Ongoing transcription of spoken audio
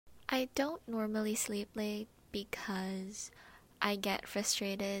I don't normally sleep late because I get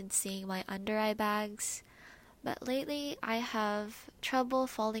frustrated seeing my under eye bags, but lately I have trouble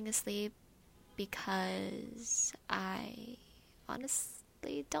falling asleep because I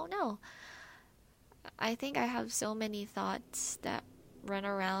honestly don't know. I think I have so many thoughts that run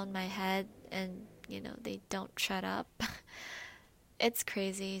around my head and, they don't shut up. It's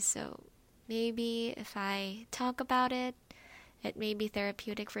crazy, so maybe if I talk about it, it may be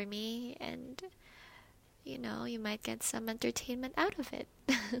therapeutic for me and you might get some entertainment out of it.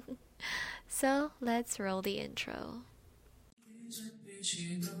 So let's roll the intro. 0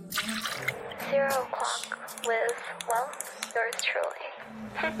 o'clock with, well, yours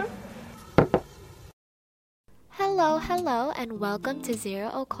truly. Hello, and welcome to 0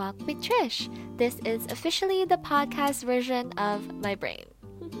 o'clock with Trish. This is officially the podcast version of my brain.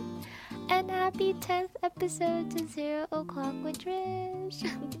 And happy 10th episode to 0 o'clock with Trish.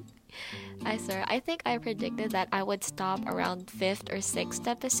 I swear, I think I predicted that I would stop around 5th or 6th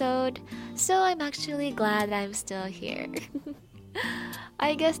episode, so I'm actually glad I'm still here.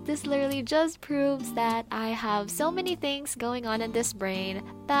 I guess this literally just proves that I have so many things going on in this brain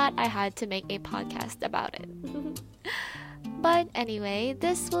that I had to make a podcast about it. But anyway,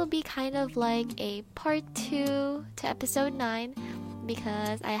 this will be kind of like a part 2 to episode 9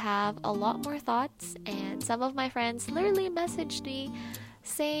 because I have a lot more thoughts, and some of my friends literally messaged me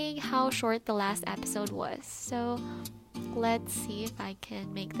saying how short the last episode was. So let's see if I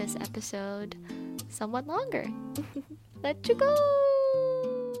can make this episode somewhat longer. Let you go!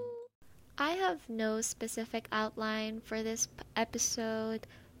 I have no specific outline for this episode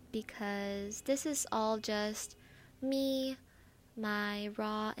because this is all just me, my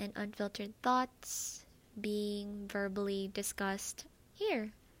raw and unfiltered thoughts being verbally discussed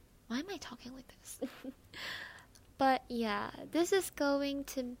here. Why am I talking like this? But yeah, this is going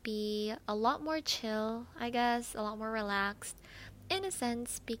to be a lot more chill, I guess, a lot more relaxed in a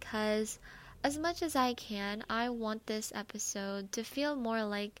sense because as much as I can, I want this episode to feel more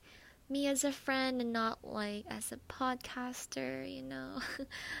like me as a friend and not like as a podcaster.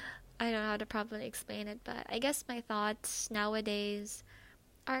 I don't know how to properly explain it, but I guess my thoughts nowadays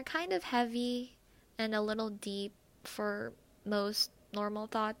are kind of heavy and a little deep for most normal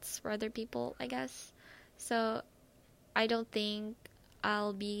thoughts for other people, I guess. So I don't think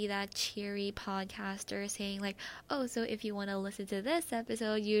I'll be that cheery podcaster saying like, oh, so if you want to listen to this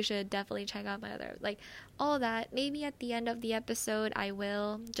episode, you should definitely check out my other, like, all that. Maybe at the end of the episode I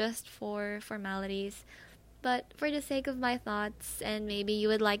will, just for formalities. But for the sake of my thoughts, and maybe you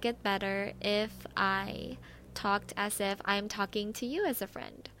would like it better if I talked as if I'm talking to you as a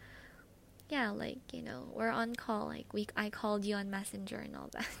friend. Yeah, like, we're on call, like I called you on Messenger and all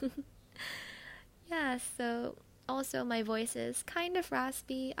that. Yeah, so also my voice is kind of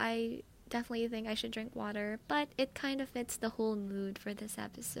raspy. I definitely think I should drink water, but it kind of fits the whole mood for this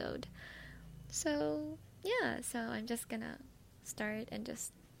episode. So, yeah, so I'm just gonna start and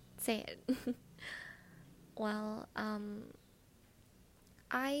just say it. Well,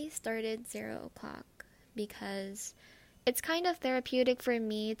 I started 0 o'clock because it's kind of therapeutic for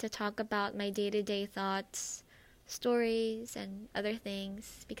me to talk about my day-to-day thoughts, stories, and other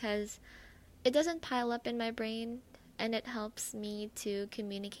things because it doesn't pile up in my brain and it helps me to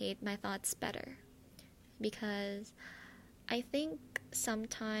communicate my thoughts better. Because I think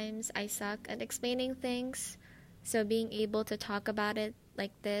sometimes I suck at explaining things, so being able to talk about it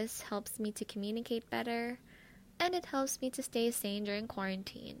like this helps me to communicate better, and it helps me to stay sane during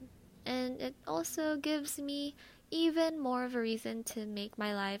quarantine. And it also gives me even more of a reason to make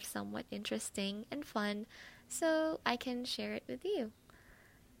my life somewhat interesting and fun so I can share it with you.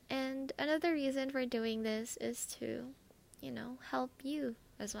 And another reason for doing this is to, help you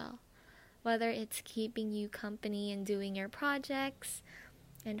as well. Whether it's keeping you company and doing your projects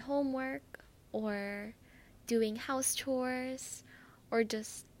and homework, or doing house chores, or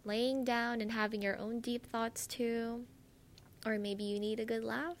just laying down and having your own deep thoughts too. Or maybe you need a good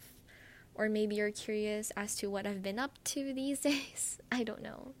laugh. Or maybe you're curious as to what I've been up to these days. I don't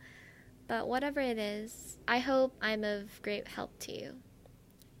know. But whatever it is, I hope I'm of great help to you.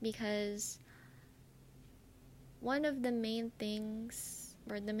 Because one of the main things,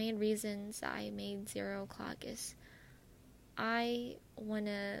 or the main reasons I made 0 o'clock is I want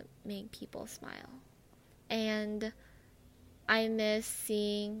to make people smile. And I miss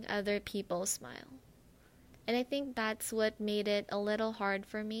seeing other people smile. And I think that's what made it a little hard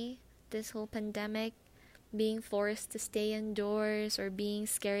for me, this whole pandemic, being forced to stay indoors or being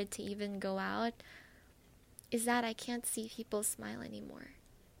scared to even go out, is that I can't see people smile anymore.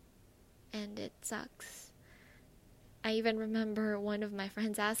 And it sucks. I even remember one of my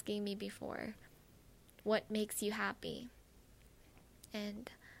friends asking me before, what makes you happy?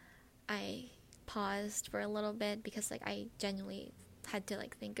 And I paused for a little bit because like I genuinely had to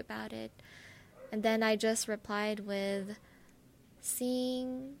like think about it. And then I just replied with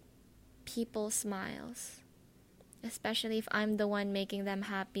seeing people's smiles, especially if I'm the one making them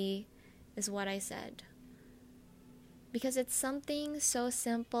happy, is what I said. Because it's something so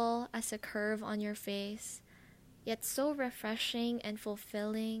simple as a curve on your face, yet so refreshing and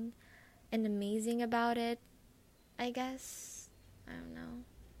fulfilling and amazing about it. I guess, I don't know.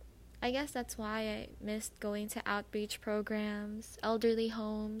 I guess that's why I missed going to outreach programs, elderly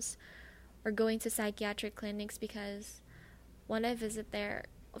homes, or going to psychiatric clinics, because when I visit there,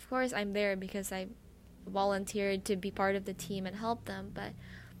 of course I'm there because I volunteered to be part of the team and help them, but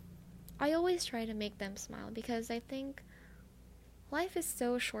I always try to make them smile because I think life is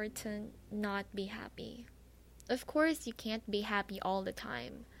so short to not be happy. Of course, you can't be happy all the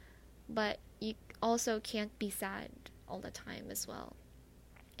time, but you also can't be sad all the time as well.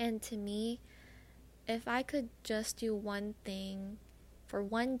 And to me, if I could just do one thing for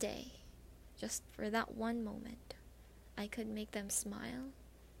one day, just for that one moment, I could make them smile,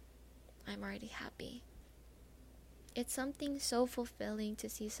 I'm already happy. It's something so fulfilling to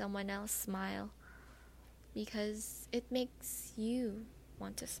see someone else smile because it makes you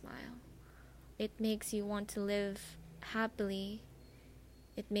want to smile. It makes you want to live happily.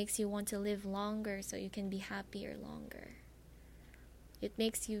 It makes you want to live longer so you can be happier longer. It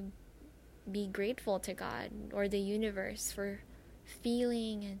makes you be grateful to God or the universe for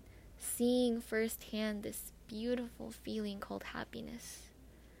feeling and seeing firsthand this beautiful feeling called happiness.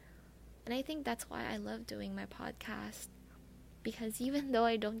 And I think that's why I love doing my podcast, because even though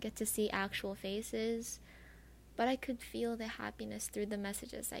I don't get to see actual faces, but I could feel the happiness through the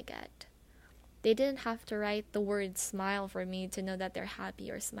messages I get. They didn't have to write the word smile for me to know that they're happy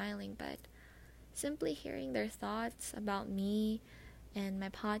or smiling, but simply hearing their thoughts about me and my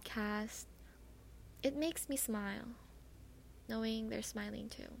podcast, it makes me smile, knowing they're smiling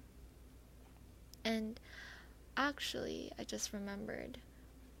too. And actually, I just remembered,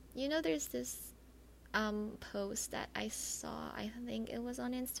 there's this post that I saw, I think it was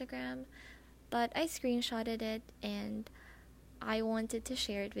on Instagram, but I screenshotted it and I wanted to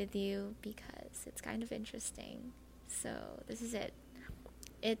share it with you because it's kind of interesting. So this is it.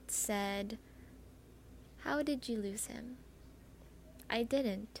 It said, "How did you lose him?" "I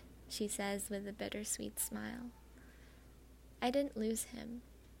didn't," she says with a bittersweet smile. "I didn't lose him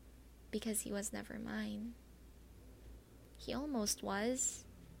because he was never mine. He almost was,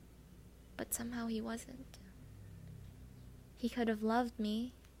 but somehow he wasn't. He could have loved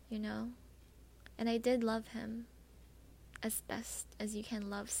me, and I did love him, as best as you can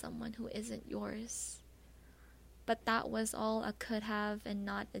love someone who isn't yours. But that was all a could have and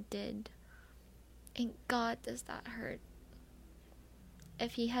not a did. And God, does that hurt.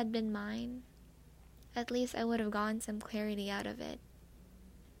 If he had been mine, at least I would have gotten some clarity out of it.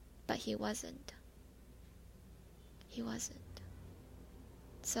 But he wasn't. He wasn't.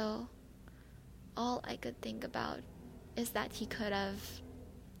 So, all I could think about is that he could have,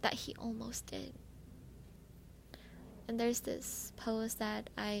 that he almost did." And there's this post that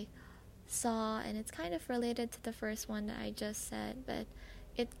I saw, and it's kind of related to the first one that I just said, but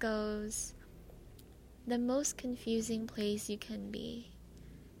it goes, "The most confusing place you can be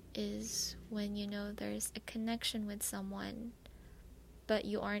is when there's a connection with someone, but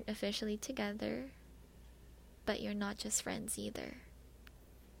you aren't officially together, but you're not just friends either."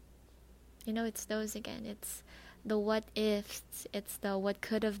 It's those again. It's the what ifs, it's the what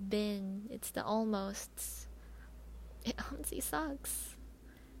could have been, it's the almosts. It honestly sucks.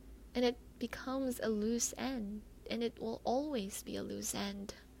 And it becomes a loose end, and it will always be a loose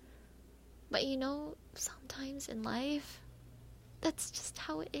end. But sometimes in life, that's just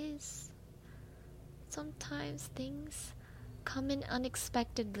how it is. Sometimes things come in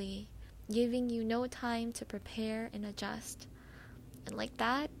unexpectedly, giving you no time to prepare and adjust. And like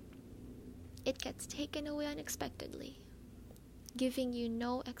that, it gets taken away unexpectedly, giving you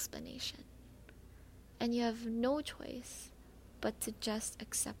no explanation. And you have no choice but to just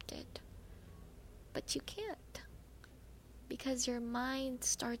accept it. But you can't, because your mind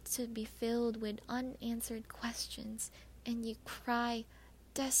starts to be filled with unanswered questions, and you cry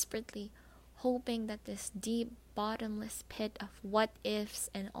desperately, hoping that this deep, bottomless pit of what ifs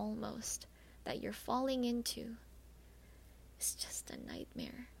and almost that you're falling into is just a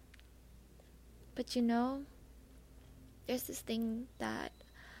nightmare. But there's this thing that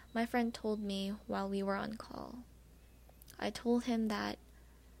my friend told me while we were on call. I told him that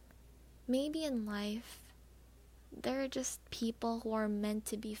maybe in life, They're just people who are meant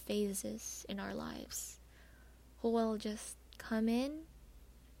to be phases in our lives, who will just come in,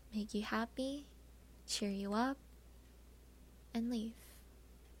 make you happy, cheer you up, and leave.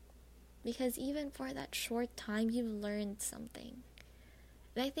 Because even for that short time, you've learned something.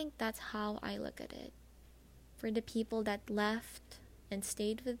 And I think that's how I look at it. For the people that left and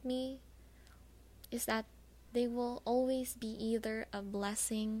stayed with me, is that they will always be either a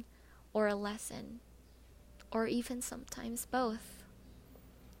blessing or a lesson, or even sometimes both.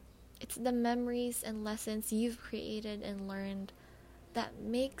 It's the memories and lessons you've created and learned that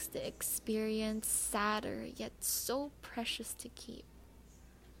makes the experience sadder yet so precious to keep.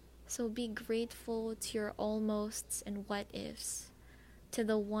 So be grateful to your almosts and what ifs, to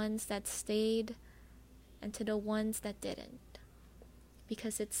the ones that stayed and to the ones that didn't.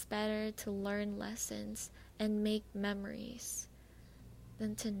 Because it's better to learn lessons and make memories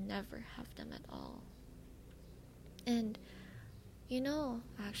than to never have them at all. And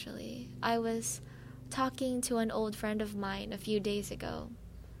actually, I was talking to an old friend of mine a few days ago.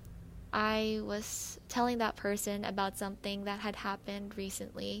 I was telling that person about something that had happened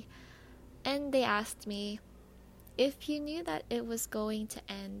recently, and they asked me, if you knew that it was going to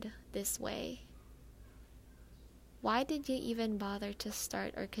end this way, why did you even bother to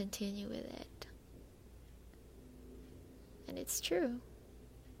start or continue with it? And it's true,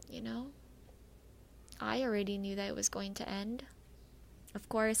 I already knew that it was going to end. Of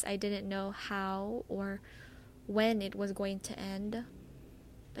course, I didn't know how or when it was going to end,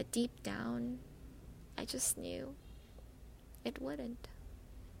 but deep down, I just knew it wouldn't.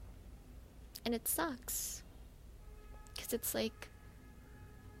 And it sucks, because it's like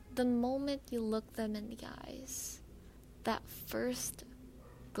the moment you look them in the eyes, that first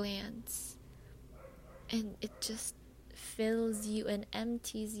glance, and it just fills you and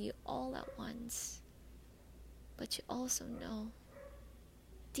empties you all at once. But you also know,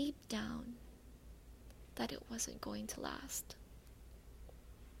 deep down, that it wasn't going to last.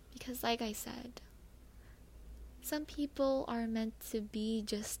 Because like I said, some people are meant to be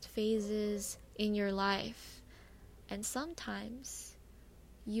just phases in your life. And sometimes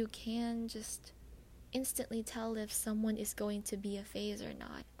you can just instantly tell if someone is going to be a phase or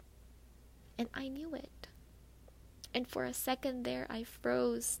not. And I knew it. And for a second there, I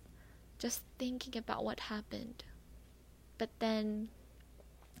froze just thinking about what happened. But then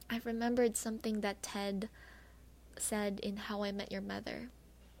I remembered something that Ted said in How I Met Your Mother.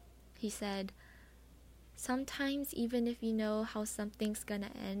 He said, sometimes even if you know how something's gonna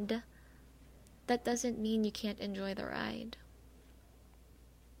end, that doesn't mean you can't enjoy the ride.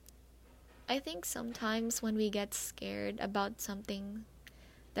 I think sometimes when we get scared about something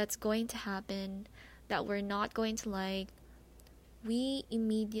that's going to happen, that we're not going to like, we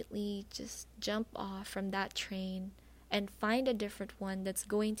immediately just jump off from that train and find a different one that's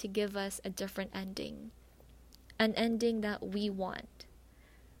going to give us a different ending. An ending that we want.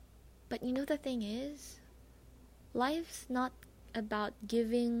 But the thing is, life's not about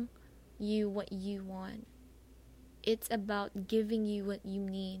giving you what you want. It's about giving you what you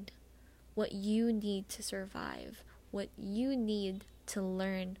need. What you need to survive. What you need to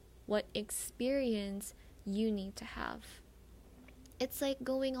learn. What experience you need to have. It's like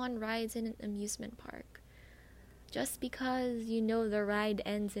going on rides in an amusement park. Just because the ride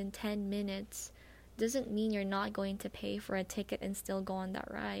ends in 10 minutes doesn't mean you're not going to pay for a ticket and still go on that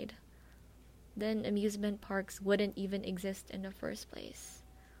ride. Then amusement parks wouldn't even exist in the first place.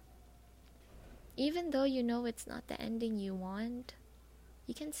 Even though it's not the ending you want,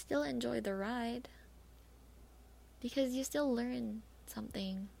 you can still enjoy the ride. Because you still learn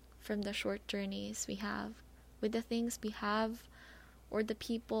something from the short journeys we have, with the things we have, or the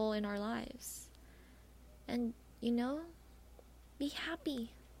people in our lives. And, be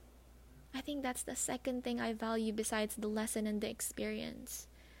happy. I think that's the second thing I value besides the lesson and the experience.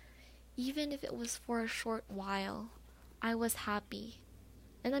 Even if it was for a short while, I was happy.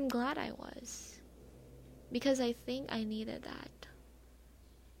 And I'm glad I was. Because I think I needed that.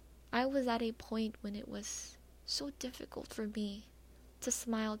 I was at a point when it was so difficult for me to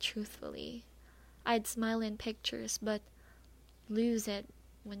smile truthfully. I'd smile in pictures, but lose it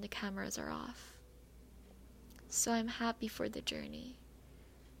when the cameras are off. So I'm happy for the journey.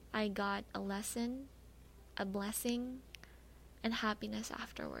 I got a lesson, a blessing, and happiness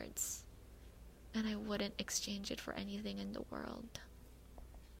afterwards. And I wouldn't exchange it for anything in the world.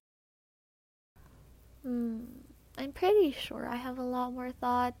 I'm pretty sure I have a lot more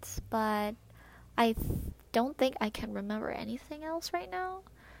thoughts, but I don't think I can remember anything else right now.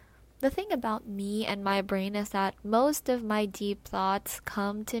 The thing about me and my brain is that most of my deep thoughts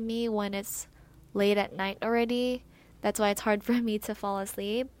come to me when it's late at night already. That's why it's hard for me to fall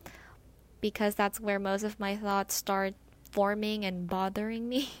asleep, because that's where most of my thoughts start forming and bothering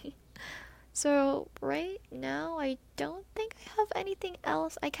me. So, right now, I don't think I have anything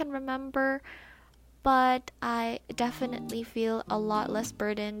else I can remember, but I definitely feel a lot less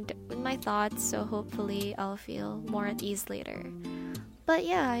burdened with my thoughts, so hopefully, I'll feel more at ease later. But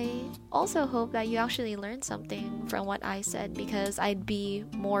yeah, I also hope that you actually learned something from what I said, because I'd be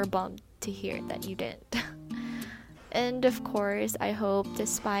more bummed to hear that you didn't. And of course, I hope,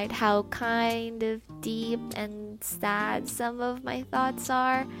 despite how kind of deep and sad some of my thoughts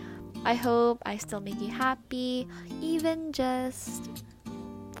are, I hope I still make you happy, even just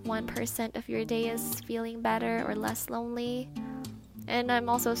 1% of your day is feeling better or less lonely. And I'm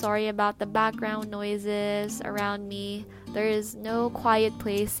also sorry about the background noises around me. There is no quiet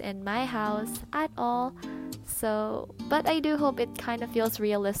place in my house at all. So, but I do hope it kind of feels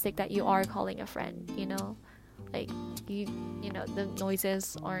realistic that you are calling a friend, you know? Like, the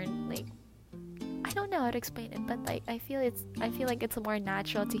noises aren't like, I don't know how to explain it, but like I feel like it's more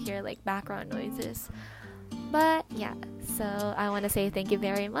natural to hear like background noises. But yeah, so I want to say thank you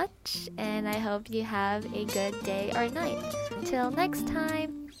very much, and I hope you have a good day or night. Till next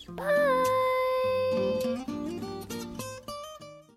time, bye!